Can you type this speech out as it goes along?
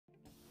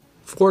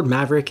Ford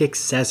Maverick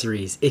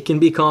Accessories. It can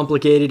be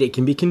complicated, it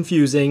can be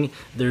confusing,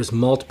 there's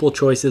multiple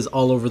choices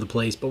all over the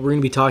place, but we're going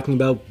to be talking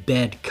about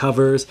bed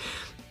covers,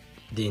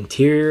 the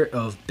interior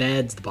of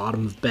beds, the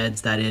bottom of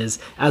beds that is,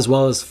 as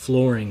well as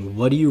flooring.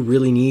 What do you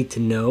really need to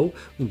know?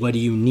 What do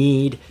you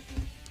need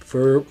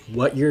for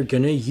what you're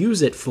gonna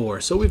use it for?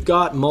 So we've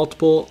got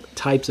multiple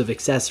types of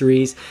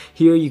accessories.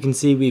 Here you can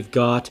see we've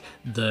got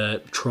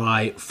the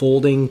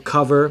tri-folding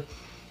cover.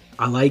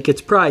 I like its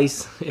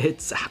price.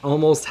 It's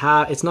almost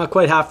half, it's not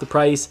quite half the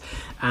price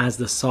as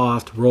the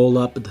soft roll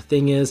up, but the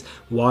thing is,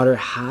 water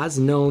has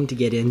known to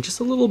get in just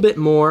a little bit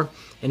more,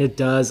 and it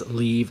does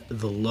leave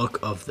the look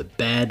of the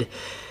bed.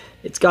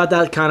 It's got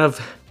that kind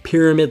of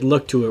pyramid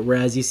look to it,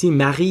 whereas you see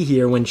Marie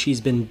here when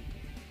she's been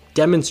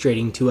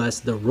demonstrating to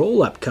us the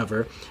roll-up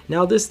cover.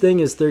 Now this thing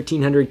is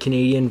 1300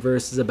 Canadian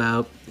versus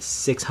about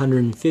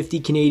 650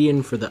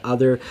 Canadian for the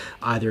other,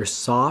 either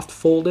soft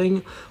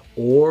folding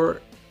or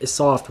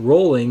soft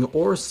rolling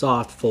or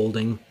soft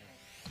folding.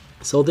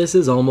 So this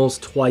is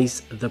almost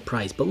twice the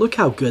price, but look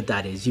how good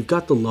that is. You've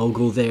got the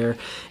logo there,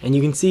 and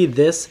you can see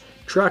this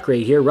truck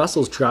right here,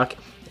 Russell's truck.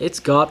 It's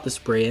got the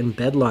spray and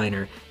bed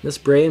liner. The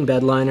spray and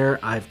bed liner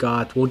I've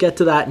got, we'll get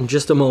to that in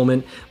just a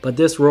moment, but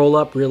this roll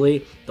up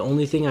really, the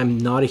only thing I'm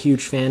not a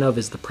huge fan of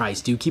is the price.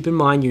 Do keep in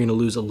mind you're gonna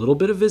lose a little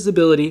bit of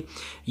visibility.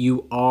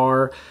 You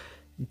are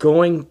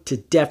going to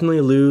definitely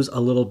lose a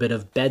little bit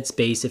of bed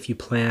space if you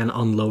plan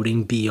on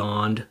loading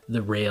beyond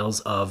the rails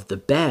of the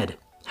bed.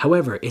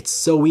 However, it's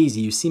so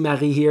easy. You see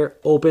Marie here,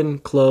 open,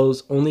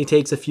 close, only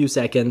takes a few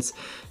seconds,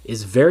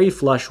 is very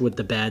flush with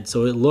the bed,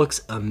 so it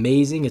looks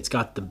amazing. It's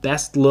got the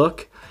best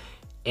look,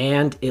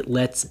 and it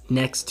lets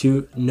next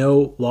to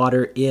no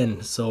water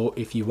in. So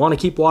if you want to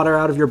keep water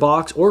out of your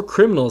box or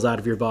criminals out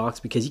of your box,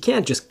 because you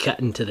can't just cut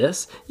into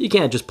this, you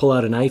can't just pull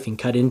out a knife and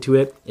cut into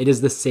it, it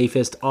is the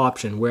safest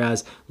option.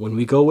 Whereas when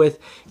we go with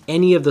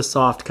any of the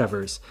soft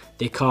covers,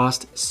 they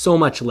cost so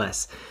much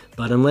less.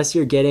 But unless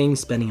you're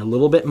spending a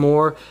little bit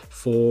more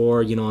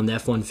for, you know, on the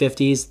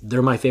F-150s,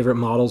 they're my favorite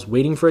models,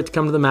 waiting for it to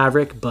come to the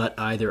Maverick, but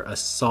either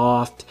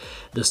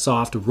the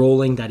soft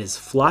rolling that is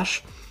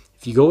flush.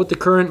 If you go with the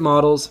current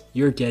models,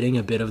 you're getting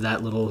a bit of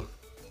that little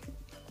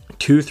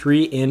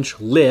 2-3 inch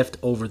lift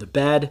over the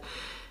bed.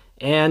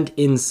 And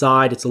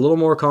inside, it's a little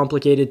more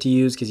complicated to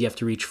use because you have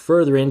to reach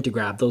further in to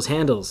grab those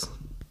handles.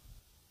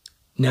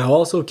 Now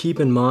also keep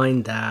in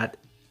mind that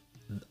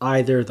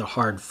either the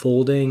hard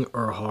folding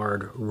or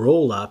hard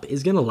roll up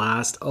is going to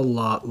last a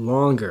lot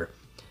longer.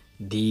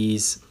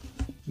 These,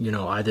 you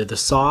know, either the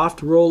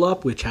soft roll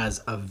up, which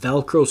has a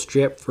Velcro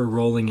strip for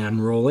rolling and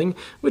unrolling,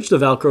 which the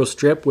Velcro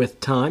strip with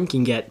time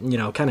can get, you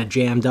know, kind of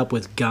jammed up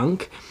with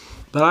gunk.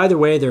 But either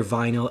way, they're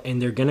vinyl and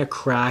they're gonna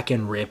crack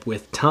and rip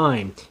with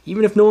time.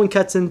 Even if no one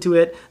cuts into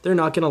it, they're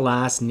not gonna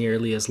last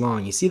nearly as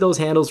long. You see those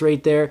handles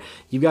right there?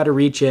 You've got to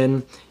reach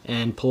in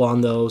and pull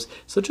on those.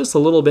 So just a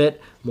little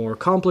bit more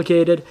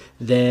complicated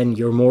than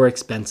your more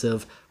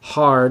expensive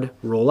hard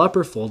roll up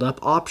or fold up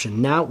option.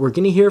 Now we're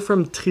gonna hear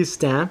from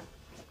Tristan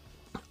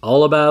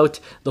all about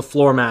the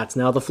floor mats.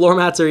 Now the floor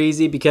mats are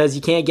easy because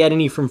you can't get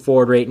any from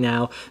Ford right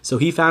now. So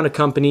he found a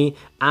company,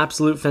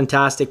 absolute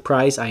fantastic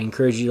price. I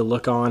encourage you to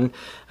look on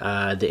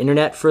the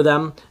internet for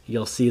them.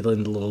 You'll see the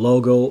little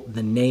logo,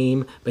 the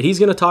name, but he's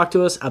gonna talk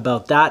to us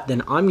about that.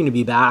 Then I'm gonna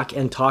be back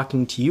and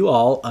talking to you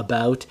all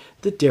about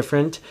the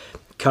different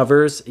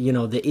covers, you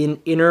know, the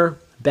inner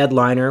bed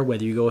liner,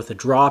 whether you go with a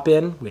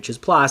drop-in, which is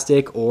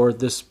plastic, or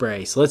the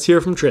spray. So let's hear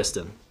from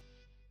Tristan.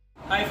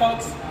 Hi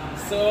folks.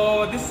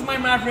 So this is my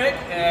Maverick.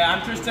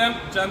 I'm Tristan.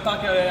 John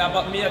talked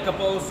about me a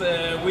couple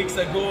weeks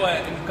ago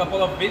in a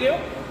couple of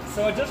videos.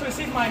 So I just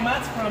received my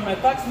mats from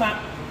Tux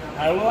Mat.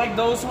 I really like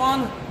those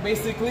ones.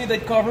 Basically, they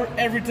cover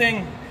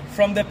everything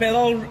from the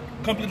pedal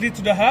completely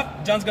to the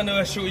hub. John's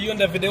gonna show you in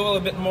the video a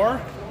little bit more.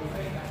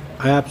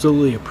 I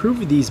absolutely approve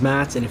of these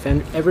mats, and if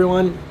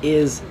everyone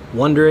is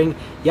wondering,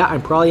 yeah, I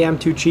probably am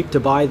too cheap to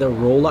buy the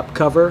roll-up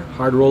cover,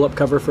 hard roll-up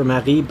cover for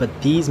Marie, but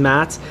these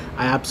mats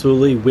I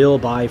absolutely will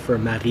buy for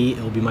Marie.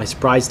 It'll be my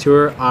surprise to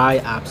her. I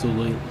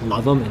absolutely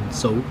love them, and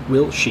so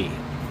will she.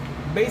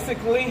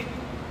 Basically,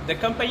 the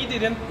company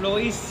didn't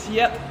release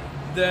yet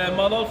the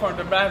model for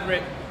the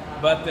Maverick,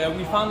 but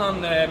we found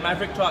on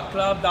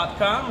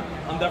mavericktruck.com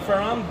on the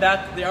forum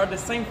that they are the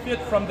same fit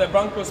from the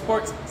Bronco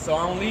Sports. So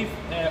I only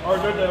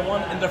ordered the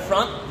one in the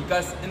front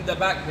because in the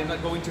back they're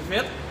not going to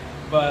fit.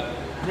 But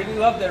really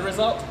love the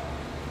result.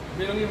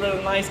 Really,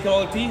 really nice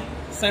quality.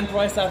 Same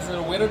price as the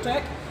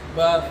WeatherTech,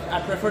 but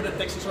I prefer the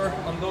texture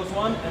on those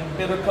one and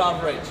better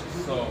coverage.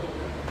 So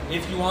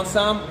if you want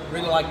some,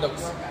 really like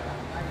those.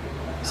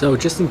 So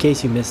just in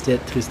case you missed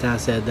it, Tristan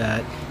said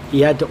that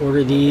he had to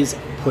order these,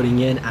 putting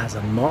in as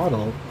a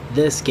model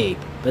the Escape,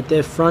 but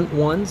the front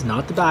ones,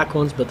 not the back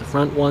ones, but the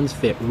front ones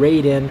fit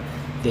right in.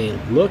 They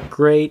look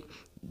great.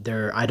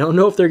 I don't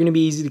know if they're going to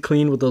be easy to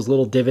clean with those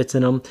little divots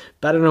in them,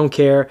 but I don't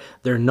care.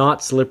 They're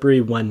not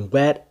slippery when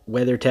wet.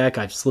 WeatherTech,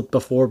 I've slipped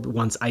before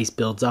once ice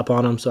builds up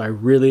on them, so I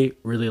really,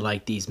 really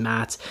like these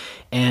mats.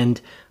 And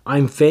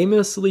I'm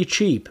famously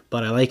cheap,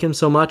 but I like him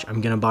so much, I'm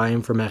going to buy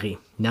him for Marie.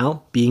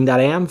 Now, being that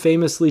I am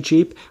famously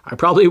cheap, I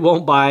probably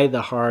won't buy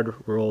the hard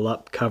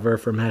roll-up cover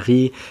for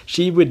Marie.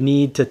 She would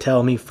need to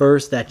tell me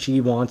first that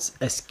she wants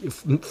a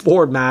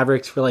Ford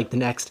Mavericks for like the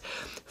next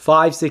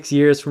 5-6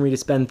 years for me to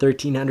spend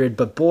 $1,300,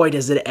 but boy,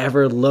 does it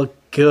ever look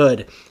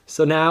good.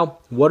 So now,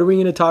 what are we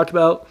going to talk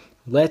about?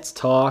 Let's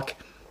talk,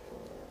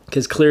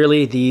 because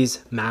clearly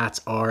these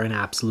mats are an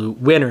absolute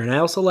winner. And I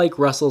also like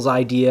Russell's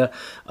idea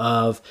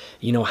of,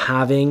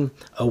 having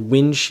a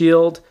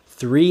windshield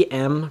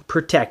 3M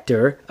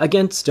protector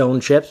against stone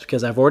chips,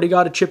 because I've already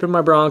got a chip in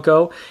my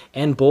Bronco,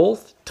 and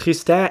both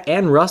Tristan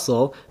and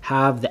Russell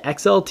have the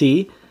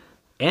XLT,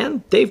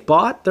 and they've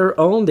bought their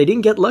own. They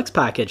didn't get Lux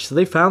package, so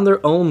they found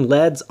their own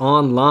LEDs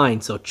online.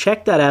 So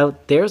check that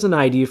out. There's an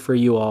idea for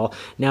you all.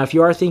 Now, if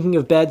you are thinking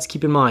of beds,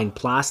 keep in mind,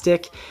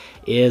 plastic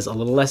is a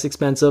little less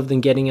expensive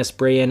than getting a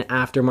spray-in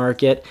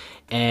aftermarket.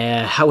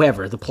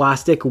 However, the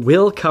plastic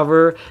will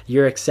cover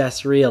your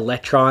accessory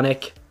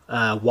electronic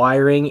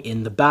wiring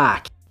in the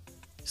back.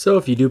 So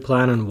if you do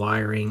plan on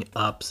wiring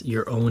up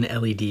your own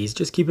LEDs,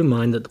 just keep in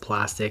mind that the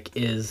plastic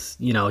is,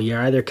 you're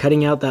either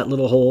cutting out that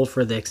little hole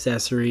for the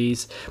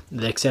accessories,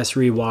 the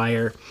accessory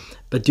wire,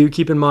 but do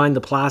keep in mind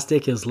the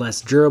plastic is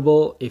less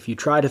durable. If you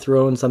try to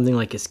throw in something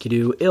like a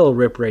Skidoo, it'll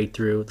rip right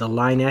through. The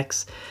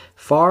Line-X,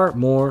 far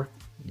more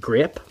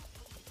grip,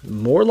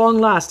 more long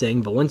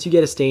lasting, but once you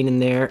get a stain in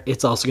there,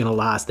 it's also going to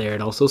last there.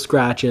 It also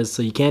scratches,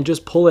 so you can't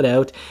just pull it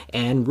out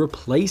and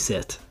replace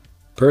it.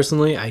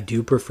 Personally, I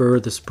do prefer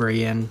the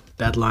spray-in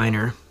bed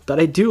liner, but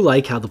I do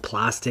like how the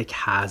plastic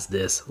has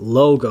this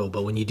logo.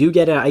 But when you do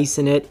get ice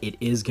in it, it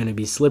is going to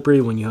be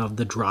slippery when you have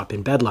the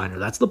drop-in bed liner.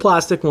 That's the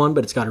plastic one,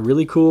 but it's got a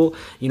really cool,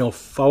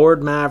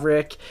 Ford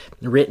Maverick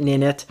written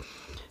in it.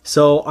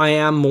 So I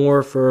am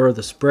more for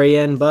the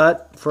spray-in,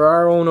 but for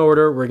our own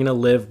order, we're going to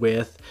live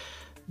with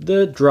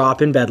the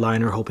drop-in bed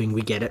liner, hoping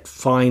we get it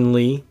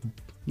finally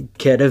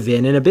get a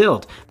VIN and a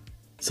build.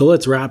 So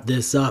let's wrap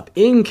this up.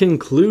 In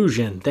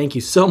conclusion, thank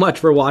you so much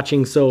for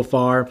watching so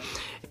far.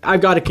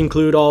 I've got to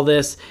conclude all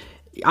this.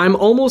 I'm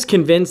almost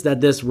convinced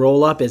that this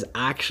roll-up is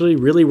actually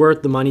really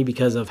worth the money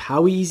because of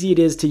how easy it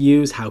is to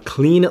use, how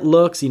clean it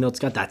looks. It's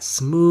got that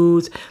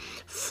smooth,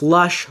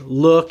 flush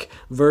look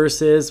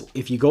versus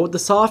if you go with the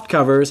soft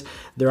covers,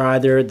 they're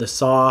either the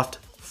soft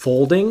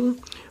folding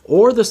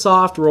or the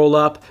soft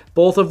roll-up,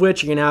 both of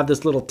which you're going to have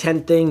this little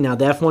tent thing. Now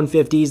the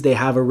F-150s, they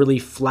have a really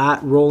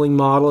flat rolling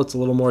model. It's a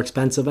little more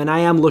expensive, and I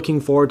am looking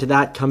forward to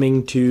that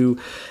coming to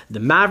the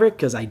Maverick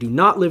because I do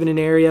not live in an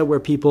area where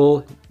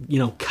people,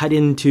 cut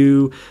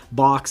into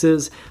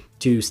boxes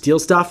to steal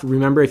stuff.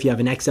 Remember, if you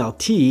have an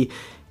XLT,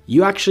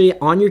 you actually,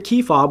 on your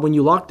key fob, when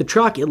you lock the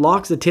truck, it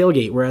locks the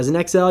tailgate, whereas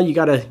an XL, you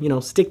got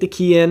to, stick the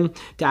key in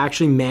to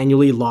actually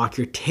manually lock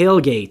your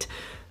tailgate.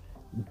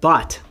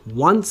 But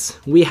once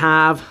we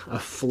have a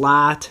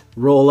flat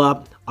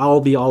roll-up,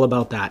 I'll be all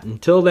about that.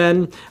 Until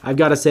then, I've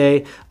got to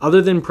say, other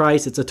than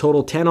price, it's a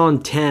total 10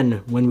 on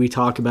 10 when we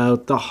talk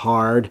about the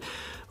hard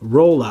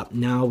roll-up.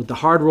 Now, with the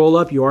hard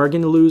roll-up, you are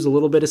going to lose a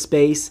little bit of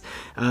space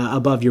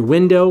above your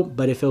window,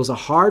 but if it was a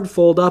hard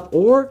fold-up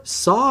or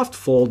soft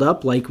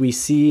fold-up, like we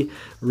see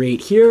right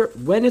here,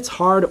 when it's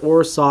hard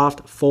or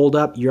soft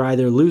fold-up, you're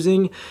either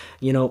losing,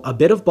 a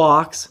bit of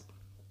box,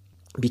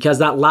 because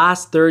that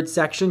last third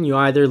section, you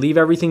either leave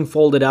everything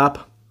folded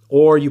up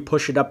or you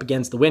push it up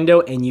against the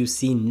window and you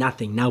see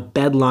nothing. Now,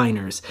 bed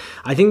liners.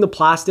 I think the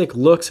plastic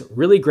looks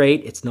really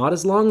great. It's not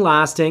as long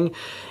lasting.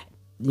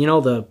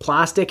 The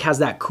plastic has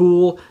that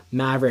cool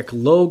Maverick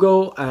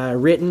logo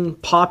written,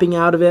 popping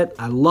out of it.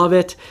 I love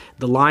it.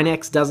 The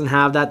Line-X doesn't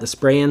have that. The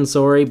spray-in,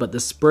 sorry, but the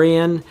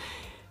spray-in,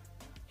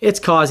 it's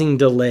causing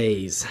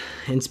delays.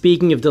 And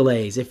speaking of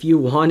delays, if you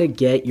want to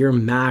get your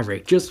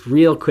Maverick, just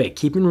real quick,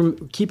 keep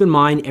in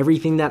mind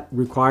everything that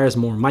requires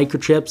more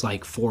microchips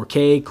like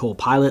 4K,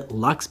 Copilot,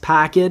 Lux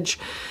package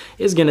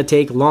is going to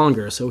take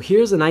longer. So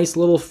here's a nice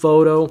little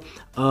photo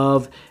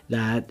of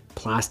that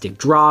plastic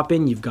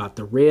drop-in. You've got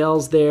the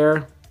rails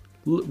there.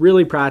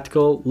 Really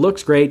practical,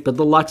 looks great, but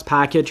the Lux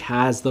package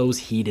has those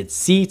heated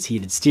seats,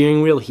 heated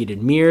steering wheel,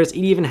 heated mirrors. It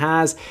even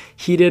has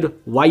heated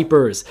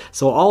wipers.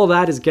 So all of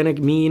that is going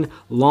to mean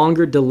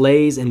longer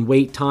delays and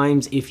wait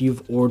times if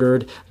you've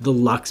ordered the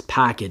Lux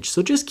package.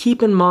 So just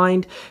keep in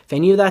mind, if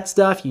any of that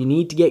stuff, you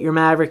need to get your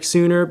Maverick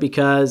sooner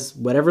because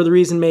whatever the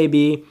reason may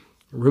be,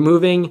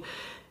 removing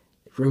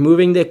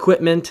the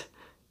equipment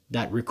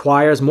that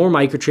requires more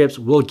microchips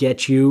will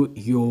get you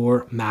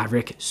your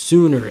Maverick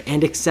sooner.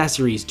 And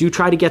accessories, do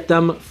try to get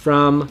them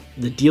from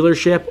the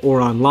dealership or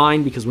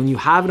online because when you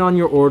have it on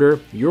your order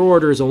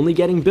is only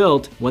getting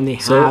built when they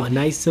have a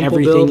nice simple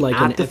everything build like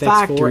at an the FX4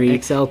 factory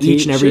XLT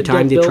each and every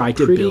time they try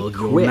to build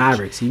your quick.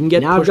 Maverick. So you can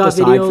get now I've pushed got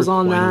aside videos for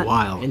on quite that. a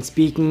while. And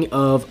speaking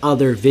of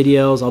other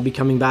videos, I'll be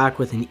coming back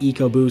with an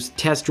EcoBoost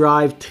test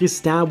drive.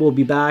 Tristan will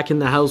be back in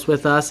the house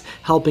with us,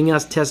 helping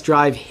us test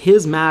drive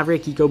his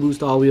Maverick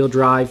EcoBoost all-wheel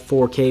drive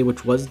 4K 4K,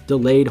 which was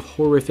delayed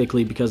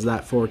horrifically because of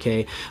that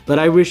 4K. But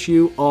I wish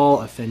you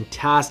all a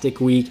fantastic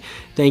week.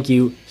 Thank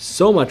you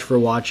so much for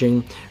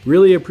watching.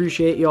 Really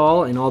appreciate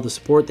y'all and all the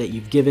support that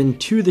you've given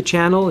to the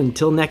channel.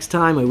 Until next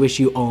time, I wish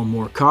you all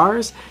more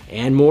cars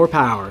and more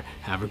power.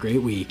 Have a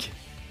great week.